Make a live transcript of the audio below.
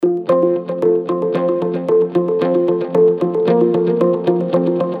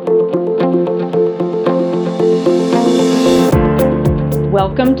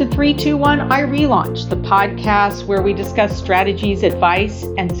Welcome to 321 I Relaunch, the podcast where we discuss strategies, advice,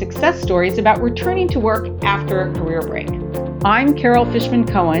 and success stories about returning to work after a career break. I'm Carol Fishman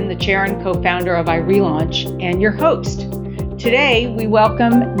Cohen, the chair and co-founder of I Relaunch, and your host. Today, we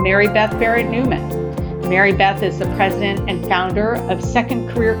welcome Mary Beth Barrett Newman. Mary Beth is the president and founder of Second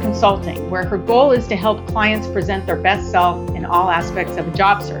Career Consulting, where her goal is to help clients present their best self in all aspects of a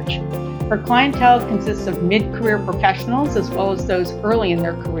job search. Her clientele consists of mid-career professionals as well as those early in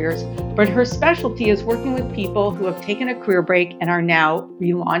their careers, but her specialty is working with people who have taken a career break and are now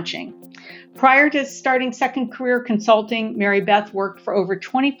relaunching. Prior to starting Second Career Consulting, Mary Beth worked for over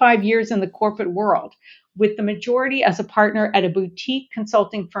 25 years in the corporate world, with the majority as a partner at a boutique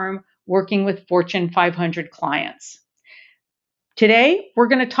consulting firm working with Fortune 500 clients. Today, we're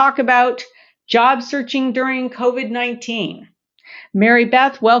going to talk about job searching during COVID-19. Mary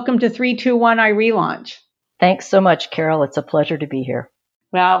Beth, welcome to 321 I Relaunch. Thanks so much, Carol. It's a pleasure to be here.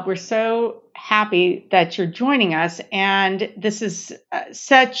 Well, we're so happy that you're joining us. And this is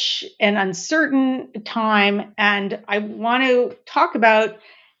such an uncertain time. And I want to talk about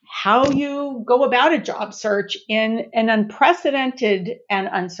how you go about a job search in an unprecedented and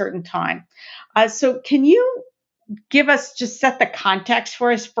uncertain time. So can you set the context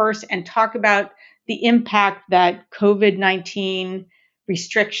for us first and talk about the impact that COVID-19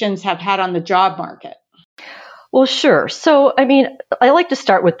 restrictions have had on the job market? Well, sure. So, I like to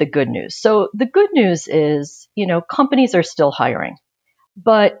start with the good news. So the good news is, companies are still hiring,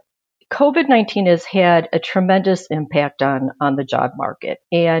 but COVID-19 has had a tremendous impact on the job market.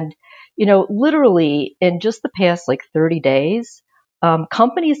 And, literally in just the past 30 days,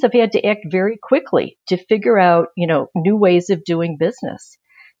 companies have had to act very quickly to figure out, new ways of doing business.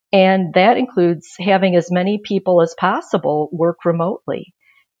 And that includes having as many people as possible work remotely.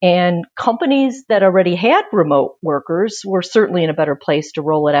 And companies that already had remote workers were certainly in a better place to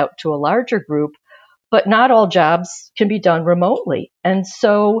roll it out to a larger group, but not all jobs can be done remotely. And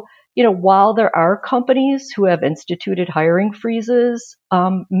so, while there are companies who have instituted hiring freezes,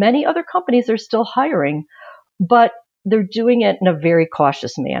 many other companies are still hiring, but they're doing it in a very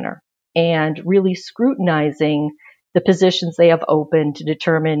cautious manner and really scrutinizing the positions they have open to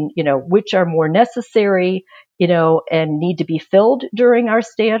determine, which are more necessary, and need to be filled during our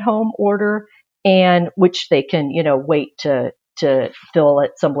stay-at-home order, and which they can, wait to fill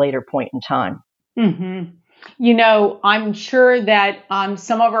at some later point in time. Mm-hmm. I'm sure that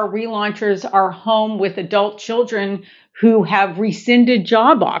some of our relaunchers are home with adult children who have rescinded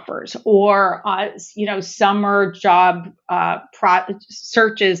job offers, or summer job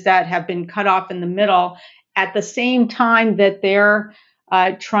searches that have been cut off in the middle at the same time that they're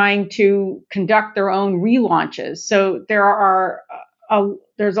trying to conduct their own relaunches. So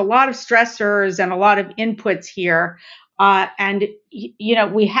there's a lot of stressors and a lot of inputs here. And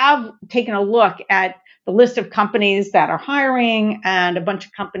we have taken a look at the list of companies that are hiring and a bunch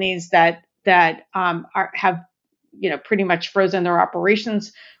of companies that have pretty much frozen their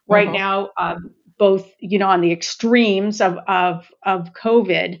operations right now, both on the extremes of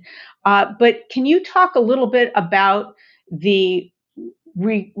COVID. But can you talk a little bit about the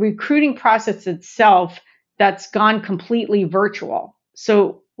recruiting process itself that's gone completely virtual?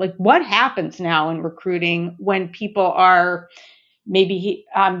 So, what happens now in recruiting when people are maybe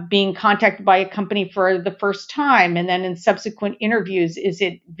being contacted by a company for the first time, and then in subsequent interviews? Is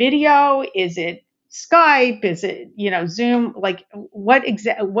it video? Is it Skype? Is it Zoom? What are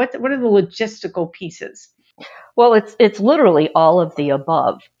the logistical pieces? Well, it's literally all of the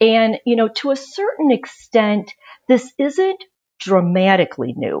above. And, to a certain extent, this isn't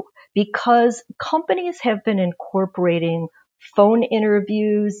dramatically new because companies have been incorporating phone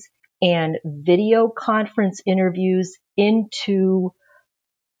interviews and video conference interviews into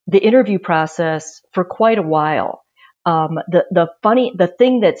the interview process for quite a while. The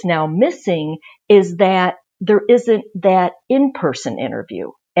thing that's now missing is that there isn't that in-person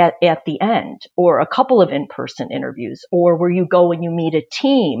interview at the end, or a couple of in-person interviews, or where you go and you meet a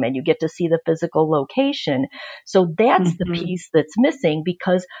team and you get to see the physical location. So that's the piece that's missing,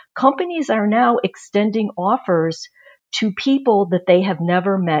 because companies are now extending offers to people that they have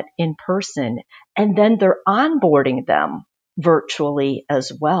never met in person, and then they're onboarding them virtually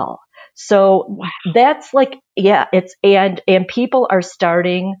as well. So that's and people are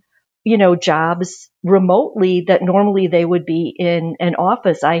starting jobs remotely that normally they would be in an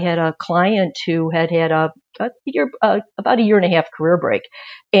office. I had a client who had about a year and a half career break,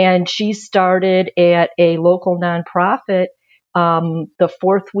 and she started at a local nonprofit the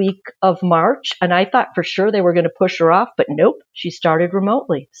fourth week of March, and I thought for sure they were going to push her off, but nope, she started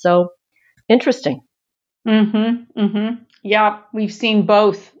remotely. So interesting. Yeah, we've seen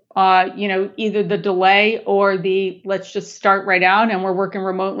both. Either the delay or the let's just start right out and we're working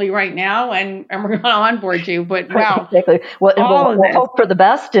remotely right now and we're going to onboard you. But Right, wow, exactly. Well, and all of we'll this. hope for the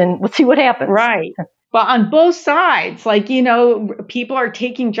best and we'll see what happens. Right. But on both sides, people are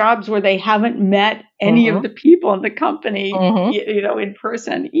taking jobs where they haven't met any of Mm-hmm. the people in the company, Mm-hmm. in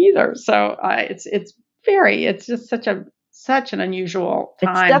person either. So it's just such an unusual It's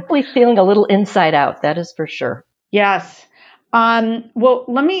time. definitely feeling a little inside out. That is for sure. Yes. Well,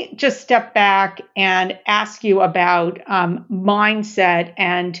 let me just step back and ask you about mindset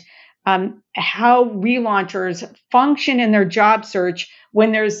and how relaunchers function in their job search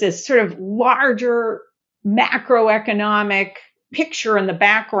when there's this sort of larger macroeconomic picture in the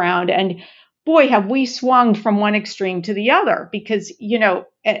background. And boy, have we swung from one extreme to the other because,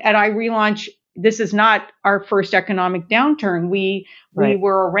 at iRelaunch, this is not our first economic downturn. We Right.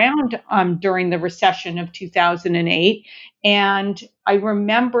 were around during the recession of 2008. And I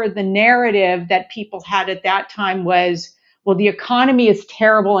remember the narrative that people had at that time was, well, the economy is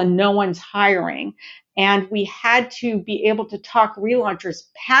terrible and no one's hiring. And we had to be able to talk relaunchers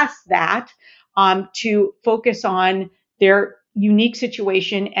past that to focus on their unique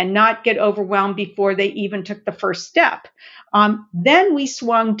situation and not get overwhelmed before they even took the first step. Then we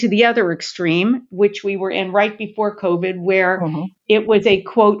swung to the other extreme, which we were in right before COVID, where Mm-hmm. it was a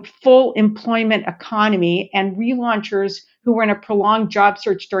quote, full employment economy. And relaunchers who were in a prolonged job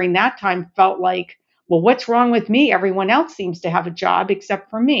search during that time felt like, well, what's wrong with me? Everyone else seems to have a job except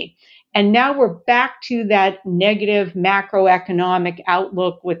for me. And now we're back to that negative macroeconomic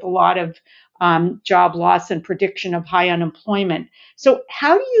outlook with a lot of job loss and prediction of high unemployment. So,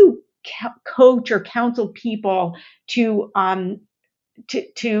 how do you coach or counsel people to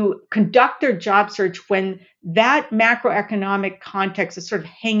conduct their job search when that macroeconomic context is sort of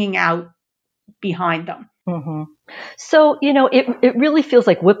hanging out behind them? Mm-hmm. So, it really feels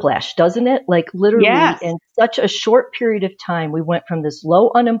like whiplash, doesn't it? Like literally Yes. in such a short period of time, we went from this low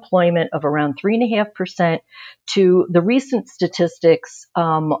unemployment of around 3.5% to the recent statistics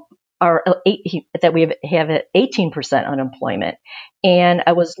are that we have at 18% unemployment. And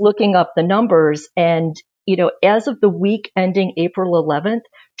I was looking up the numbers and, as of the week ending April 11th,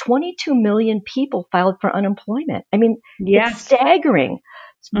 22 million people filed for unemployment. I mean, it's Yes. staggering.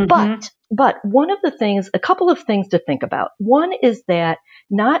 Mm-hmm. But a couple of things to think about. One is that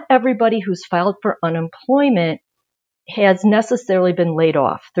not everybody who's filed for unemployment has necessarily been laid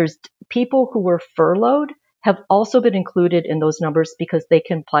off. There's people who were furloughed have also been included in those numbers because they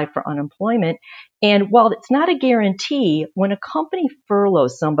can apply for unemployment. And while it's not a guarantee, when a company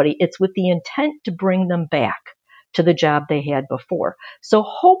furloughs somebody, it's with the intent to bring them back to the job they had before. So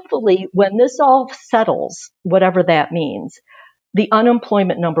hopefully when this all settles, whatever that means, the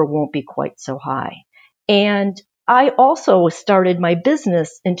unemployment number won't be quite so high. And I also started my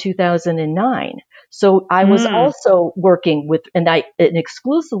business in 2009. So I was also working with, and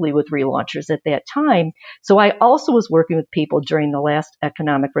exclusively with relaunchers at that time. So I also was working with people during the last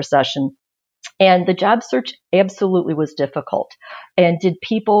economic recession. And the job search absolutely was difficult. And did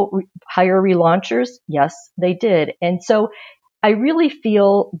people hire relaunchers? Yes, they did. And so I really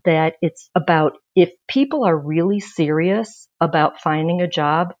feel that it's about if people are really serious about finding a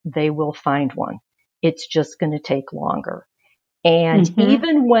job, they will find one. It's just going to take longer. And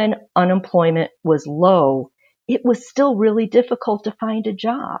even when unemployment was low, it was still really difficult to find a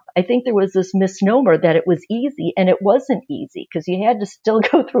job. I think there was this misnomer that it was easy, and it wasn't easy because you had to still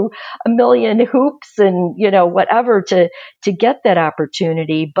go through a million hoops and, whatever to get that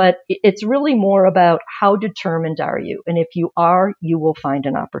opportunity. But it's really more about how determined are you? And if you are, you will find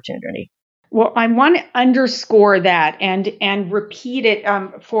an opportunity. Well, I want to underscore that and repeat it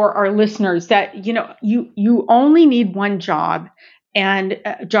for our listeners that you only need one job and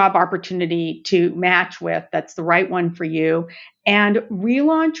a job opportunity to match with that's the right one for you. And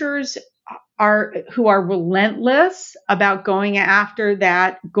relaunchers who are relentless about going after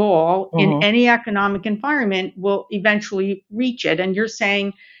that goal in any economic environment will eventually reach it. And you're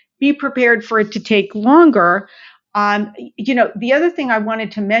saying be prepared for it to take longer. The other thing I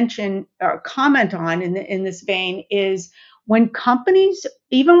wanted to mention or comment on in this vein is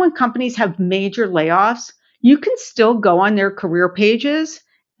even when companies have major layoffs, you can still go on their career pages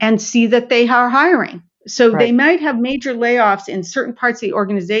and see that they are hiring. So they might have major layoffs in certain parts of the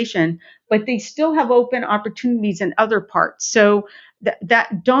organization, but they still have open opportunities in other parts. So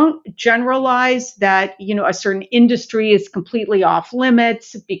that don't generalize that a certain industry is completely off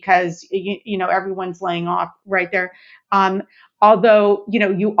limits because everyone's laying off right there. Although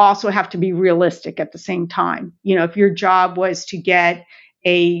you also have to be realistic at the same time. If your job was to get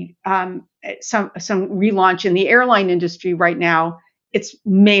some relaunch in the airline industry right now, it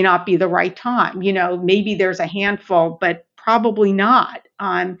may not be the right time. Maybe there's a handful, but probably not.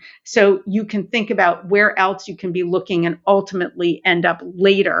 So you can think about where else you can be looking and ultimately end up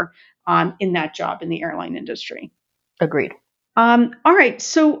later in that job in the airline industry. Agreed. All right.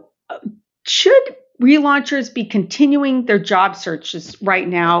 So should relaunchers be continuing their job searches right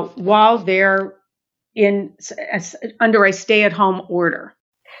now while they're under a stay-at-home order?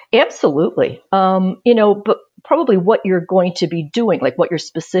 Absolutely. But probably what you're going to be doing, like what you're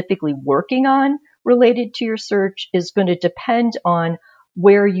specifically working on related to your search, is going to depend on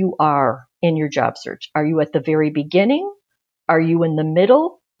where you are in your job search. Are you at the very beginning? Are you in the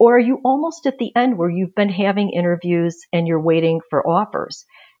middle? Or are you almost at the end where you've been having interviews and you're waiting for offers?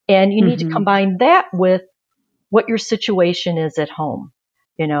 And you need to combine that with what your situation is at home.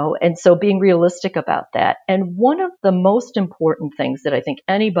 And so being realistic about that. And one of the most important things that I think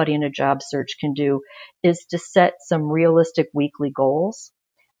anybody in a job search can do is to set some realistic weekly goals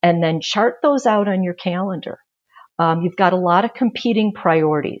and then chart those out on your calendar. You've got a lot of competing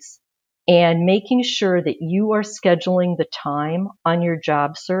priorities, and making sure that you are scheduling the time on your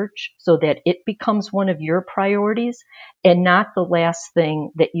job search so that it becomes one of your priorities and not the last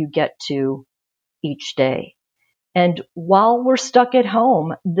thing that you get to each day. And while we're stuck at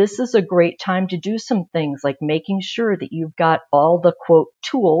home, this is a great time to do some things like making sure that you've got all the quote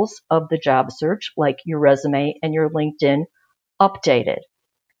tools of the job search, like your resume and your LinkedIn, updated,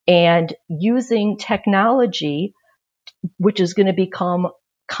 and using technology, which is going to become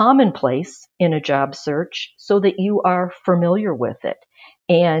commonplace in a job search, so that you are familiar with it.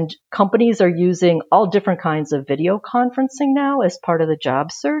 And companies are using all different kinds of video conferencing now as part of the job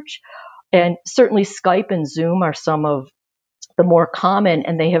search. And certainly Skype and Zoom are some of the more common,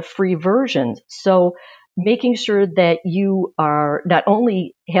 and they have free versions. So making sure that you are not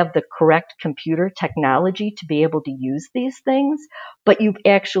only have the correct computer technology to be able to use these things, but you've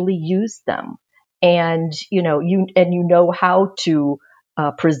actually used them. And, you know how to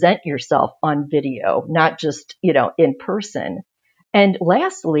present yourself on video, not just, in person. And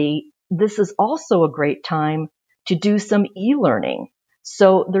lastly, this is also a great time to do some e-learning.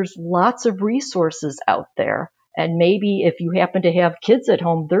 So there's lots of resources out there. And maybe if you happen to have kids at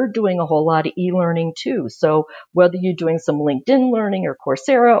home, they're doing a whole lot of e-learning too. So whether you're doing some LinkedIn learning or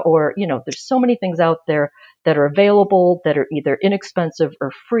Coursera, or, there's so many things out there that are available that are either inexpensive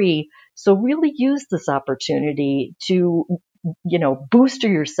or free. So really use this opportunity to, booster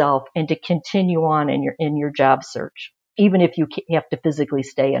yourself and to continue on in your job search, even if you have to physically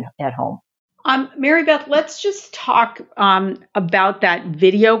stay at home. Mary Beth, let's just talk about that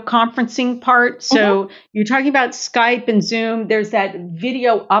video conferencing part. So you're talking about Skype and Zoom. There's that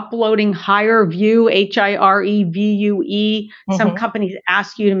video uploading, HireVue, HireVue. Some companies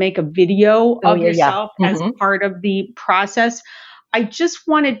ask you to make a video of yourself as part of the process. I just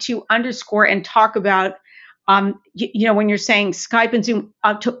wanted to underscore and talk about, when you're saying Skype and Zoom,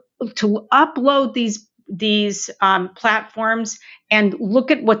 to upload these platforms, and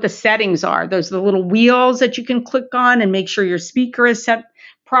look at what the settings are. Those are the little wheels that you can click on and make sure your speaker is set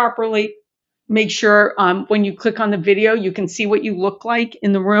properly. Make sure when you click on the video, you can see what you look like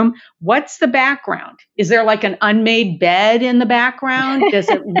in the room. What's the background? Is there like an unmade bed in the background? Does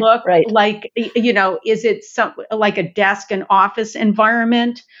it look like, is it like a desk and office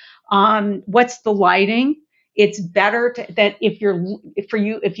environment? What's the lighting? It's better that if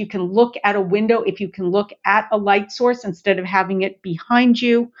you can look at a window, if you can look at a light source instead of having it behind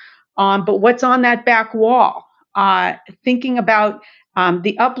you. But what's on that back wall? Thinking about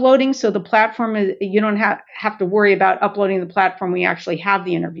the uploading, so the platform is, you don't have to worry about uploading the platform. We actually have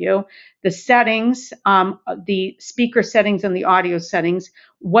the interview, the settings, the speaker settings and the audio settings.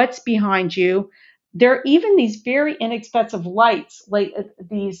 What's behind you? There are even these very inexpensive lights, like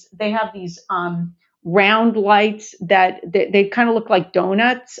these. They have these round lights that they kind of look like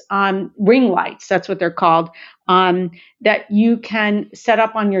donuts, ring lights, that's what they're called, that you can set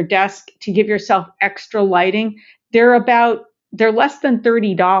up on your desk to give yourself extra lighting. They're less than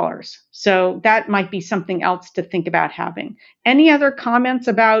 $30. So that might be something else to think about having. Any other comments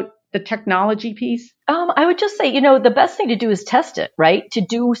about the technology piece? I would just say, the best thing to do is test it, right? To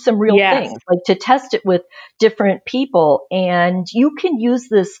do some real things, like to test it with different people. And you can use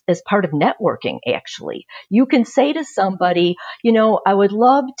this as part of networking, actually. You can say to somebody, I would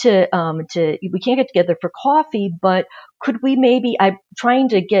love to, we can't get together for coffee, but could we I'm trying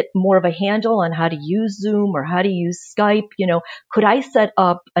to get more of a handle on how to use Zoom or how to use Skype. Could I set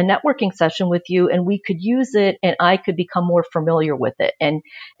up a networking session with you and we could use it and I could become more familiar with it.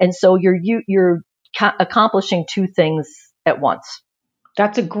 And so you're accomplishing two things at once.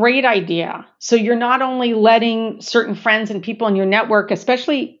 That's a great idea. So you're not only letting certain friends and people in your network,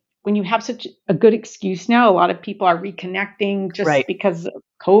 especially when you have such a good excuse now, a lot of people are reconnecting just Right. because of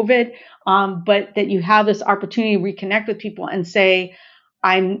COVID, but that you have this opportunity to reconnect with people and say,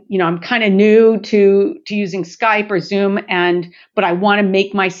 I'm kind of new to using Skype or Zoom, but I want to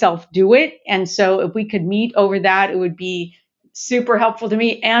make myself do it. And so if we could meet over that, it would be super helpful to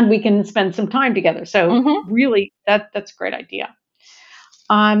me, and we can spend some time together. So Mm-hmm. really, that's a great idea.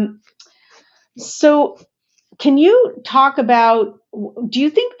 Um, so can you talk about, do you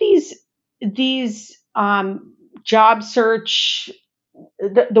think these job search,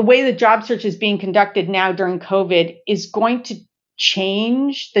 the way the job search is being conducted now during COVID is going to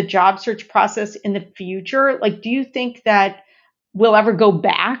change the job search process in the future? Like, do you think that we'll ever go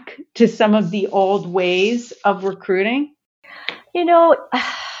back to some of the old ways of recruiting? You know,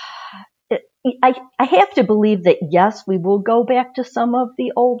 I have to believe that yes, we will go back to some of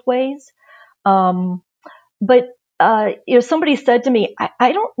the old ways. Um, but somebody said to me,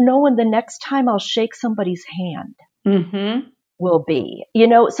 I don't know when the next time I'll shake somebody's hand Mm-hmm. will be.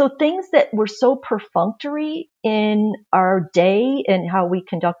 So things that were so perfunctory in our day and how we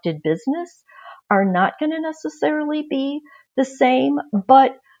conducted business are not going to necessarily be the same.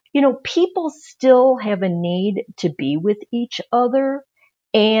 But, people still have a need to be with each other.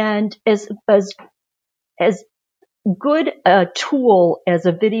 And as good a tool as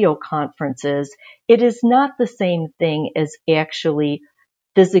a video conference is, it is not the same thing as actually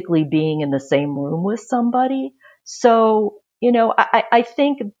physically being in the same room with somebody. So, I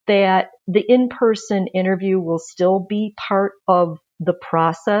think that the in-person interview will still be part of the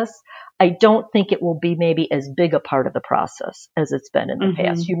process. I don't think it will be maybe as big a part of the process as it's been in the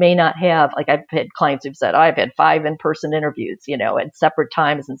past. Mm-hmm. You may not have, like I've had clients who've said, I've had 5 in-person interviews, at separate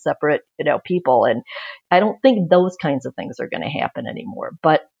times and separate, people. And I don't think those kinds of things are going to happen anymore.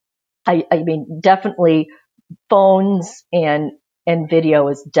 But I mean, definitely phones and video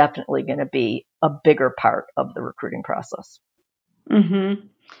is definitely going to be a bigger part of the recruiting process. Mm-hmm.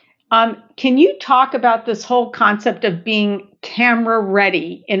 Can you talk about this whole concept of being camera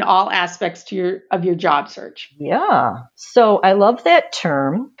ready in all aspects of your job search? Yeah. So I love that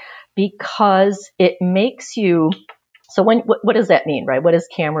term because it makes you. So what does that mean, right? What does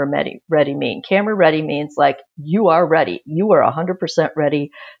camera ready mean? Camera ready means like you are ready. You are 100%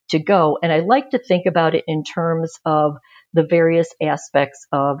 ready to go. And I like to think about it in terms of the various aspects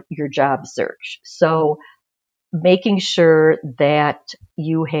of your job search. So making sure that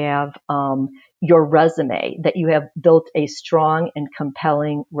you have your resume, that you have built a strong and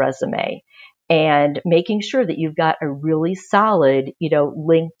compelling resume, and making sure that you've got a really solid,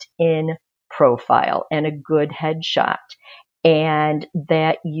 LinkedIn profile and a good headshot, and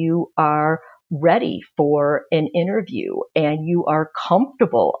that you are ready for an interview and you are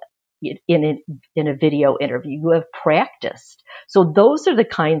comfortable in a video interview. You have practiced. So those are the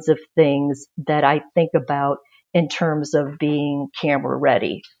kinds of things that I think about in terms of being camera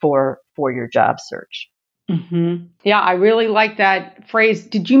ready for your job search. Mm-hmm. Yeah, I really like that phrase.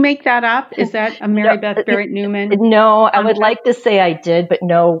 Did you make that up? Is that a Mary Beth Barrett Newman? No, I would like to say I did, but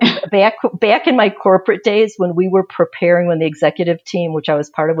no. Back in my corporate days when we were preparing, when the executive team, which I was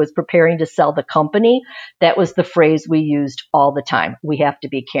part of, was preparing to sell the company, that was the phrase we used all the time. We have to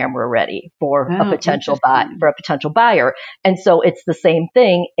be camera ready for a potential buyer. And so it's the same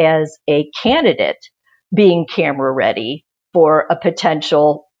thing as a candidate being camera ready for a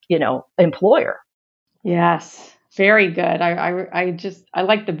potential, employer. Yes, very good. I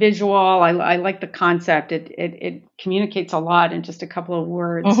like the visual. I like the concept. It communicates a lot in just a couple of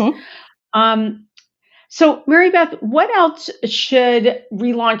words. Mm-hmm. So Mary Beth, what else should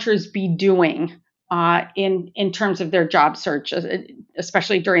relaunchers be doing in terms of their job search,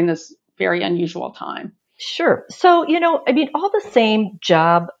 especially during this very unusual time? Sure. So, all the same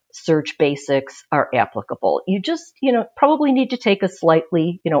job search basics are applicable. You just, probably need to take a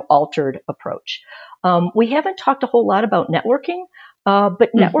slightly, altered approach. We haven't talked a whole lot about networking, but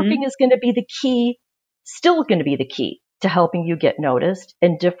networking is going to be the key, still going to be the key to helping you get noticed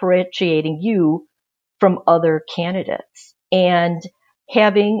and differentiating you from other candidates. And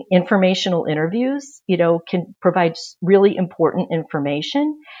having informational interviews, can provide really important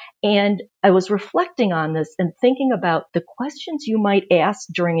information. And I was reflecting on this and thinking about the questions you might ask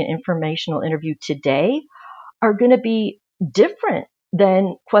during an informational interview today are going to be different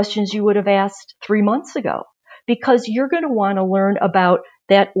than questions you would have asked 3 months ago, because you're going to want to learn about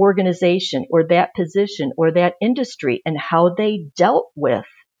that organization or that position or that industry and how they dealt with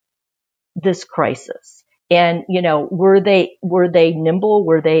this crisis. And, were they nimble?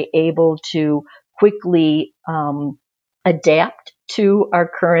 Were they able to quickly adapt to our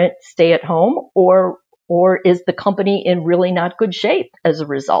current stay at home, or is the company in really not good shape as a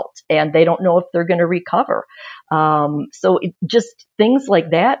result, and they don't know if they're going to recover. Just things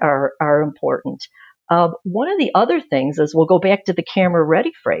like that are important. One of the other things is, we'll go back to the camera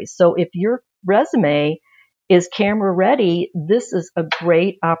ready phrase. So if your resume is camera ready, this is a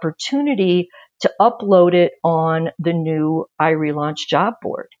great opportunity to upload it on the new iRelaunch job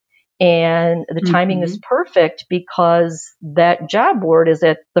board. And the timing is perfect, because that job board is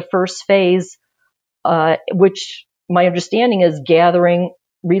at the first phase, which my understanding is gathering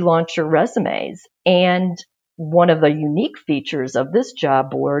relauncher resumes. And one of the unique features of this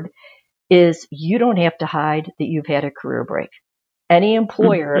job board is you don't have to hide that you've had a career break. Any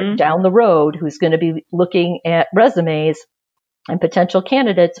employer down the road who's going to be looking at resumes and potential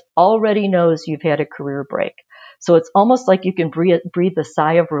candidates already knows you've had a career break. So it's almost like you can breathe a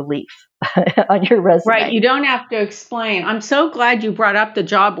sigh of relief on your resume. Right. You don't have to explain. I'm so glad you brought up the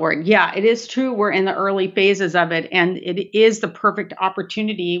job board. Yeah, it is true. We're in the early phases of it, and it is the perfect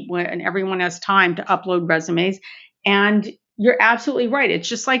opportunity when everyone has time to upload resumes. And you're absolutely right. It's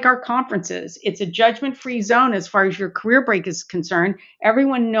just like our conferences. It's a judgment-free zone as far as your career break is concerned.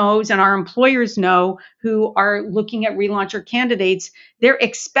 Everyone knows, and our employers know, who are looking at relauncher candidates, they're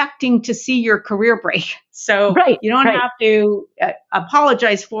expecting to see your career break. So you don't have to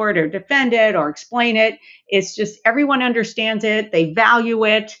apologize for it or defend it or explain it. It's just everyone understands it. They value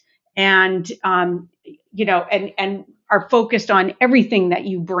it. And, and are focused on everything that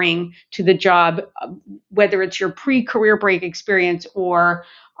you bring to the job, whether it's your pre-career break experience or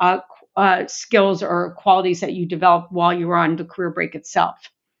skills or qualities that you develop while you're on the career break itself.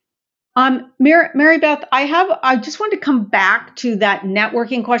 Mary Beth, I just want to come back to that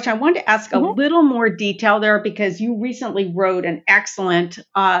networking question. I wanted to ask a little more detail there, because you recently wrote an excellent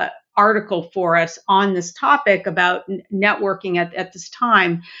article for us on this topic about networking at this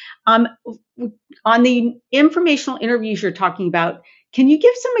time. On the informational interviews you're talking about, can you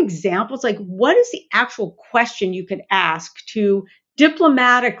give some examples? Like, what is the actual question you could ask to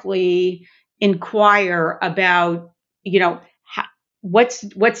diplomatically inquire about, what's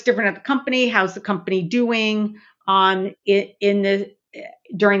different at the company? How's the company doing during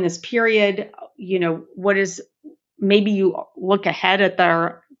this period? What is, maybe you look ahead at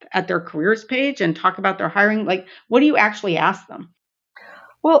their careers page and talk about their hiring. Like, what do you actually ask them?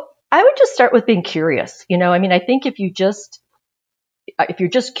 Well, I would just start with being curious. I think if you're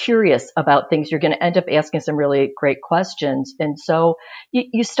just curious about things, you're going to end up asking some really great questions. And so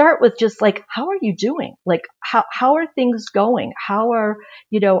you start with just like, how are you doing? Like, how are things going? How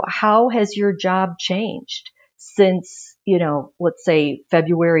has your job changed since, let's say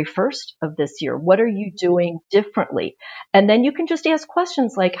February 1st of this year? What are you doing differently? And then you can just ask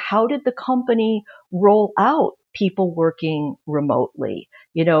questions like, how did the company roll out people working remotely?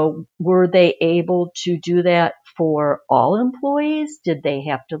 Were they able to do that for all employees? Did they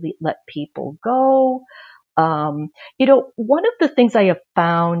have to let people go? One of the things I have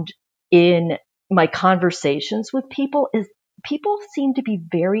found in my conversations with people is people seem to be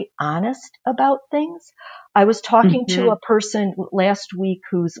very honest about things. I was talking to a person last week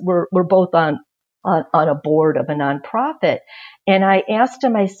we're both on a board of a nonprofit, and I asked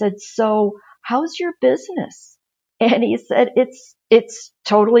him, I said, so how's your business? And he said, it's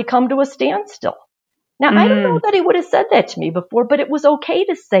totally come to a standstill. Now, I don't know that he would have said that to me before, but it was okay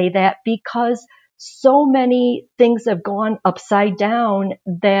to say that, because so many things have gone upside down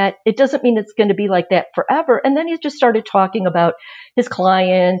that it doesn't mean it's going to be like that forever. And then he just started talking about his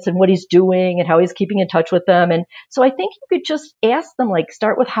clients and what he's doing and how he's keeping in touch with them. And so I think you could just ask them, like,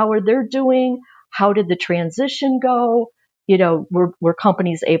 start with how are they doing? How did the transition go? Were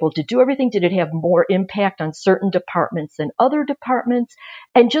companies able to do everything? Did it have more impact on certain departments than other departments?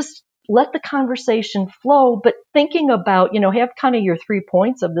 And just let the conversation flow, but thinking about, have kind of your 3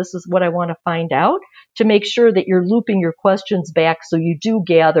 points of this is what I want to find out, to make sure that you're looping your questions back so you do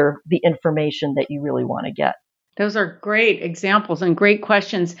gather the information that you really want to get. Those are great examples and great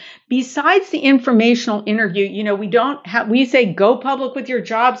questions. Besides the informational interview, we say go public with your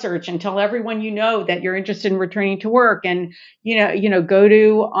job search and tell everyone that you're interested in returning to work, and go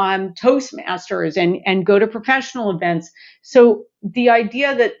to Toastmasters and go to professional events. So the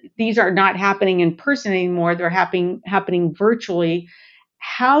idea that these are not happening in person anymore, they're happening virtually.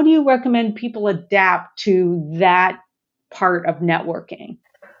 How do you recommend people adapt to that part of networking?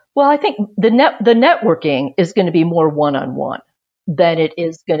 Well, I think the networking is going to be more one-on-one than it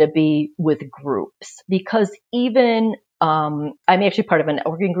is going to be with groups, because even I'm actually part of a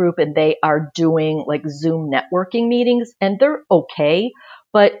networking group, and they are doing like Zoom networking meetings, and they're okay.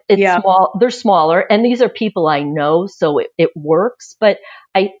 but it's Yeah. small. They're smaller, and these are people I know, so it works. But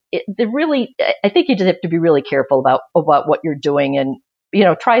I think you just have to be really careful about what you're doing, and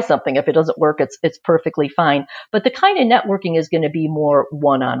try something. If it doesn't work, it's perfectly fine. But the kind of networking is going to be more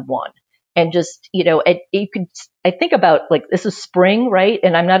one-on-one, and just you could. I think about, like, this is spring, right?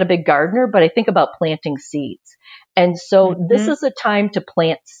 And I'm not a big gardener, but I think about planting seeds, and so this is a time to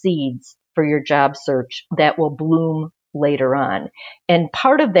plant seeds for your job search that will bloom later on. And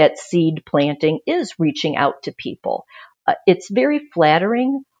part of that seed planting is reaching out to people. It's very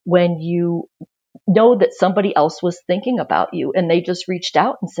flattering when you know that somebody else was thinking about you and they just reached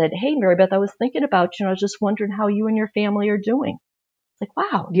out and said, "Hey, Mary Beth, I was thinking about you and I was just wondering how you and your family are doing." It's like,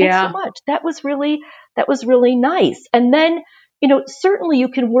 wow, thanks so much. That was really nice. And then, certainly you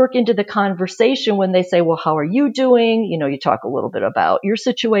can work into the conversation when they say, "Well, how are you doing?" You talk a little bit about your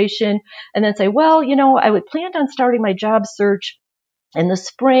situation and then say, "Well, I would plan on starting my job search in the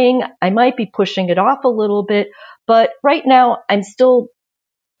spring. I might be pushing it off a little bit, but right now I'm still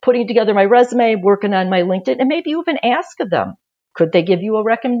putting together my resume, working on my LinkedIn," and maybe you even ask them, could they give you a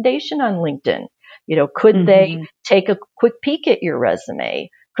recommendation on LinkedIn? Could they take a quick peek at your resume?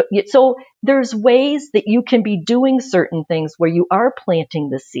 So there's ways that you can be doing certain things where you are planting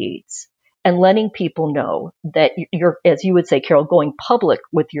the seeds and letting people know that you're, as you would say, Carol, going public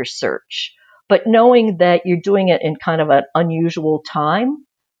with your search, but knowing that you're doing it in kind of an unusual time.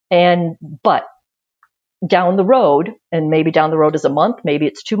 But down the road, and maybe down the road is a month, maybe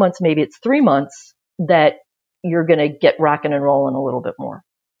it's 2 months, maybe it's 3 months, that you're going to get rocking and rolling a little bit more.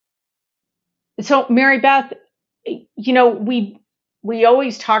 So, Mary Beth, we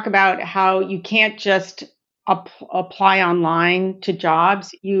always talk about how you can't just apply online to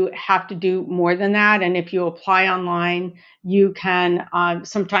jobs. You have to do more than that. And if you apply online, you can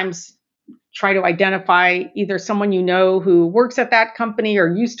sometimes try to identify either someone who works at that company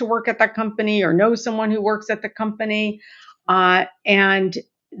or used to work at that company or knows someone who works at the company. And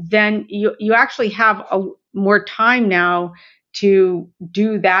then you actually have more time now to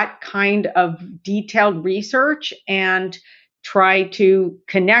do that kind of detailed research and try to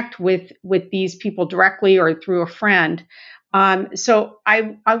connect with these people directly or through a friend. So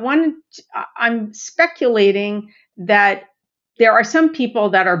I'm speculating that there are some people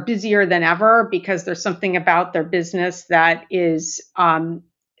that are busier than ever because there's something about their business that is,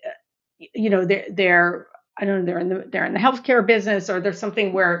 they're I don't know, they're in the healthcare business, or there's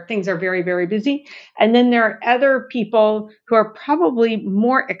something where things are very, very busy. And then there are other people who are probably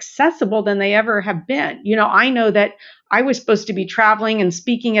more accessible than they ever have been. I know that I was supposed to be traveling and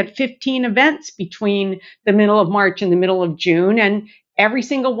speaking at 15 events between the middle of March and the middle of June, and every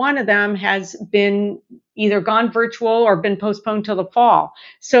single one of them has been either gone virtual or been postponed till the fall.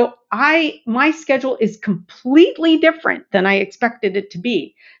 So my schedule is completely different than I expected it to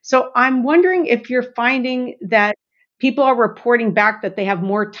be. So I'm wondering if you're finding that people are reporting back that they have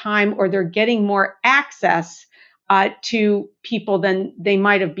more time or they're getting more access to people than they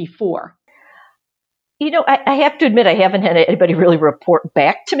might have before. I have to admit, I haven't had anybody really report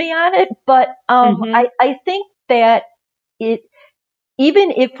back to me on it, but I think that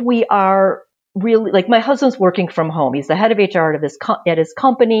even if we are really, like, my husband's working from home. He's the head of HR at his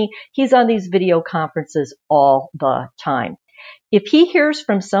company. He's on these video conferences all the time. If he hears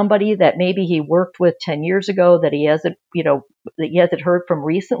from somebody that maybe he worked with 10 years ago that he hasn't heard from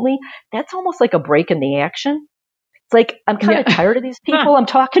recently, that's almost like a break in the action. It's like, I'm kind of tired of these people I'm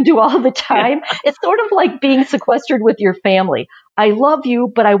talking to all the time. Yeah. It's sort of like being sequestered with your family. I love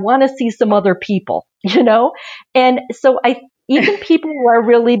you, but I want to see some other people, And so even people who are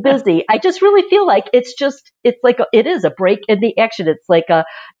really busy, I just really feel like it is a break in the action.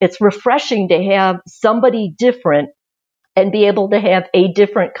 It's refreshing to have somebody different and be able to have a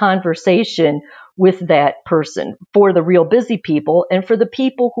different conversation with that person for the real busy people, and for the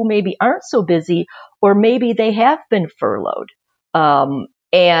people who maybe aren't so busy, or maybe they have been furloughed.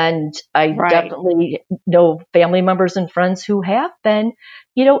 And I definitely know family members and friends who have been.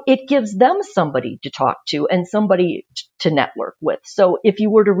 It gives them somebody to talk to and somebody to network with. So if you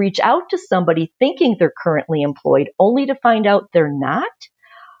were to reach out to somebody thinking they're currently employed only to find out they're not,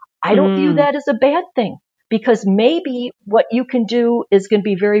 I don't view that as a bad thing, because maybe what you can do is going to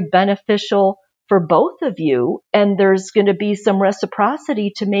be very beneficial for both of you, and there's going to be some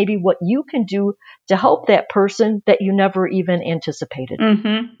reciprocity to maybe what you can do to help that person that you never even anticipated.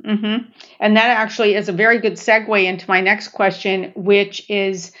 And that actually is a very good segue into my next question, which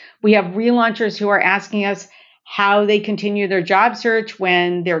is, we have relaunchers who are asking us how they continue their job search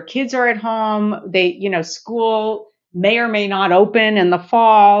when their kids are at home. School may or may not open in the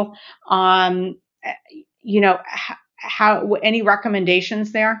fall. how any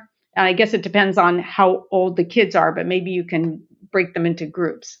recommendations there? I guess it depends on how old the kids are, but maybe you can break them into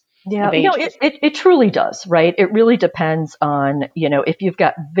groups Yeah, of ages. it truly does, right? It really depends on, if you've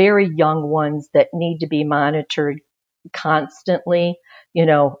got very young ones that need to be monitored constantly,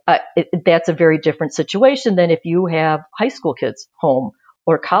 that's a very different situation than if you have high school kids home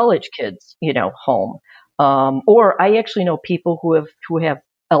or college kids, home. Or I actually know people who have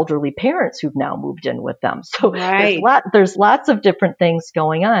elderly parents who've now moved in with them. So Right. there's lots of different things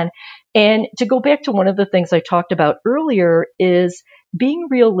going on. And to go back to one of the things I talked about earlier is being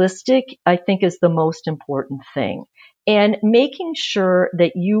realistic, I think, is the most important thing. And making sure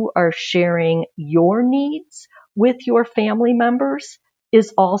that you are sharing your needs with your family members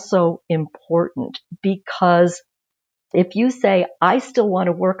is also important, because if you say, I still want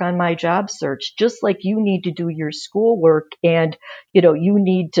to work on my job search, just like you need to do your schoolwork and, you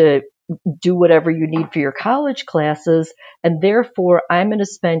need to do whatever you need for your college classes, and therefore I'm going to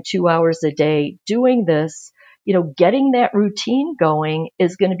spend 2 hours a day doing this, getting that routine going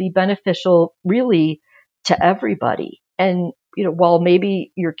is going to be beneficial really to everybody. And, while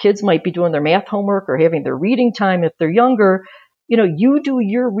maybe your kids might be doing their math homework or having their reading time if they're younger, you do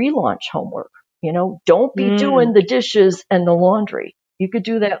your relaunch homework. Don't be doing the dishes and the laundry. You could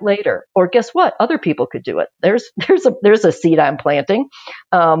do that later. Or guess what? Other people could do it. There's a seed I'm planting.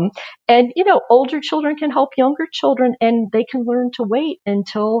 And older children can help younger children, and they can learn to wait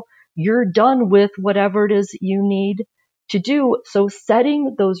until you're done with whatever it is you need to do. So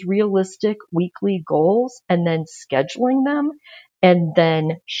setting those realistic weekly goals and then scheduling them and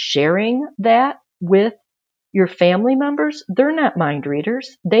then sharing that with your family members, they're not mind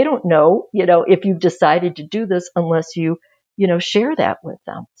readers. They don't know, if you've decided to do this unless you, share that with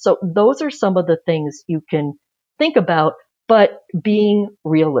them. So those are some of the things you can think about, but being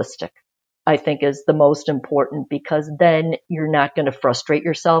realistic, I think, is the most important, because then you're not going to frustrate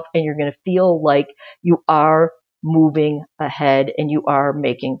yourself and you're going to feel like you are moving ahead and you are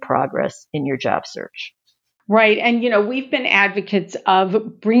making progress in your job search. Right. And, we've been advocates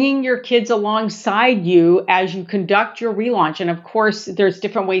of bringing your kids alongside you as you conduct your relaunch. And of course, there's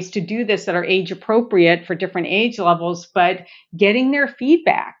different ways to do this that are age appropriate for different age levels, but getting their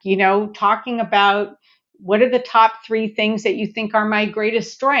feedback, talking about what are the top 3 things that you think are my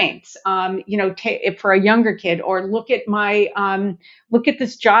greatest strengths, for a younger kid, or look at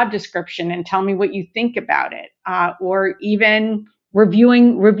this job description and tell me what you think about it. Or even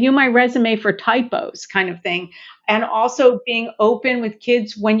review my resume for typos, kind of thing. And also being open with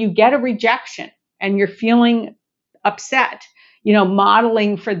kids when you get a rejection and you're feeling upset,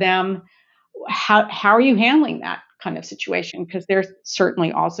 modeling for them how are you handling that kind of situation, because they're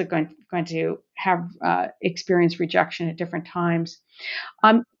certainly also going to have experienced rejection at different times.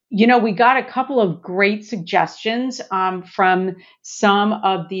 We got a couple of great suggestions from some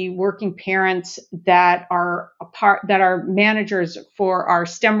of the working parents that are managers for our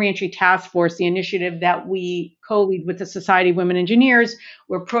STEM Reentry Task Force, the initiative that we co-lead with the Society of Women Engineers,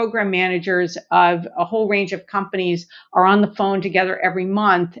 where program managers of a whole range of companies are on the phone together every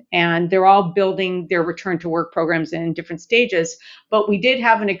month, and they're all building their return to work programs in different stages. But we did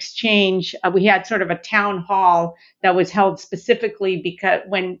have an exchange. We had sort of a town hall that was held specifically because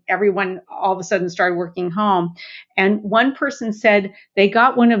when everyone all of a sudden started working home. And one person said they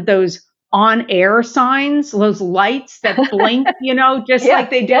got one of those on air signs, those lights that blink, just like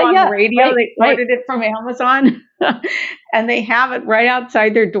they do on the radio. Right, they ordered it from Amazon and they have it right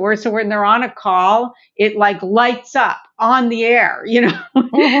outside their door. So when they're on a call, it like lights up on the air,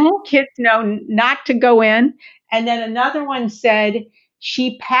 Kids know not to go in. And then another one said,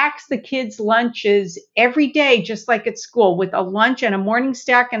 she packs the kids' lunches every day, just like at school, with a lunch and a morning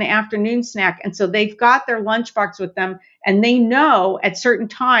snack and an afternoon snack. And so they've got their lunchbox with them, and they know at certain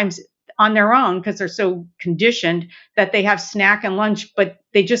times on their own, because they're so conditioned, that they have snack and lunch, but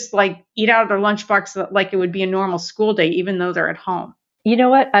they just like eat out of their lunchbox like it would be a normal school day, even though they're at home. You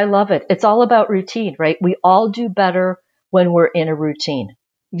know what? I love it. It's all about routine, right? We all do better when we're in a routine.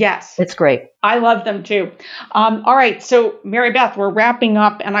 Yes. It's great. I love them too. All right. So Mary Beth, we're wrapping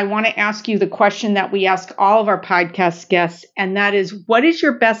up, and I want to ask you the question that we ask all of our podcast guests. And that is, what is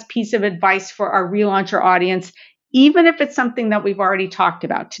your best piece of advice for our relauncher audience, even if it's something that we've already talked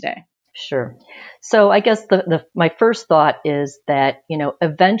about today? Sure. So I guess my first thought is that,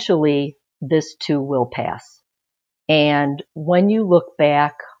 eventually this too will pass. And when you look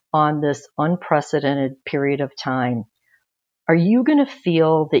back on this unprecedented period of time, are you going to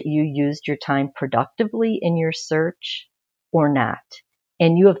feel that you used your time productively in your search or not?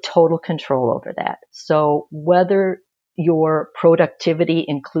 And you have total control over that. So whether your productivity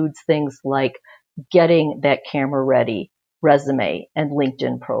includes things like getting that camera ready resume and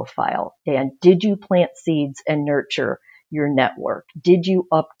LinkedIn profile? And did you plant seeds and nurture your network? Did you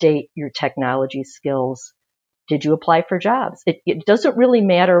update your technology skills? Did you apply for jobs? It doesn't really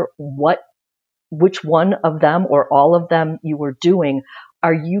matter which one of them or all of them you were doing.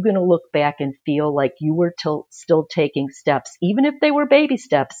 Are you going to look back and feel like you were still taking steps, even if they were baby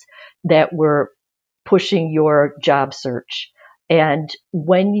steps, that were pushing your job search? And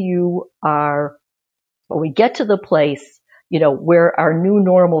when we get to the place, where our new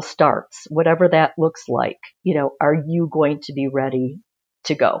normal starts, whatever that looks like, are you going to be ready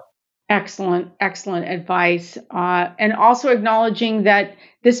to go? Excellent advice. And also acknowledging that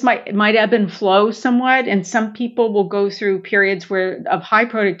this might ebb and flow somewhat. And some people will go through periods of high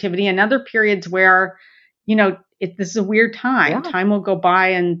productivity and other periods where, this is a weird time. Yeah. Time will go by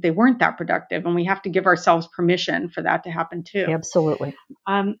and they weren't that productive. And we have to give ourselves permission for that to happen too. Absolutely.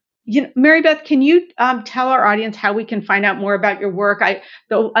 Mary Beth, can you tell our audience how we can find out more about your work? I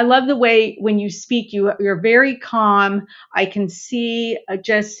love the way when you speak, you're very calm. I can see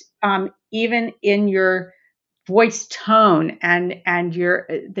just even in your voice tone and your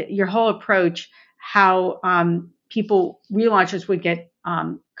whole approach, how relaunchers would get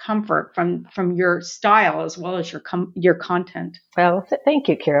comfort from your style as well as your content. Well, thank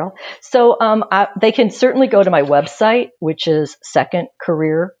you, Carol. So they can certainly go to my website, which is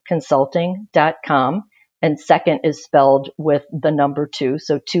secondcareerconsulting.com. And second is spelled with the number 2,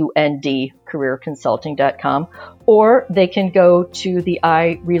 so 2ND, careerconsulting.com. Or they can go to the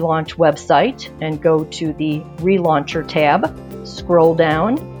iRelaunch website and go to the Relauncher tab, scroll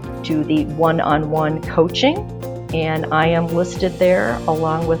down to the one-on-one coaching, and I am listed there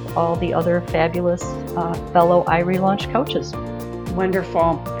along with all the other fabulous fellow iRelaunch coaches.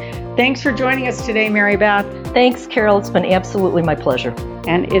 Wonderful. Thanks for joining us today, Mary Beth. Thanks, Carol. It's been absolutely my pleasure.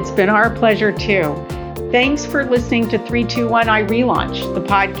 And it's been our pleasure, too. Thanks for listening to 321 iRelaunch, the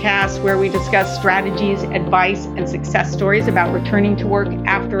podcast where we discuss strategies, advice, and success stories about returning to work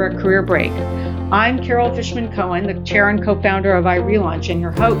after a career break. I'm Carol Fishman Cohen, the chair and co-founder of iRelaunch and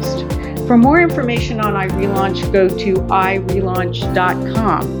your host. For more information on iRelaunch, go to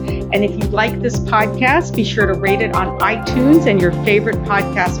irelaunch.com. And if you like this podcast, be sure to rate it on iTunes and your favorite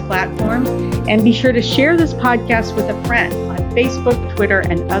podcast platform. And be sure to share this podcast with a friend on Facebook, Twitter,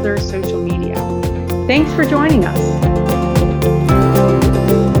 and other social media. Thanks for joining us.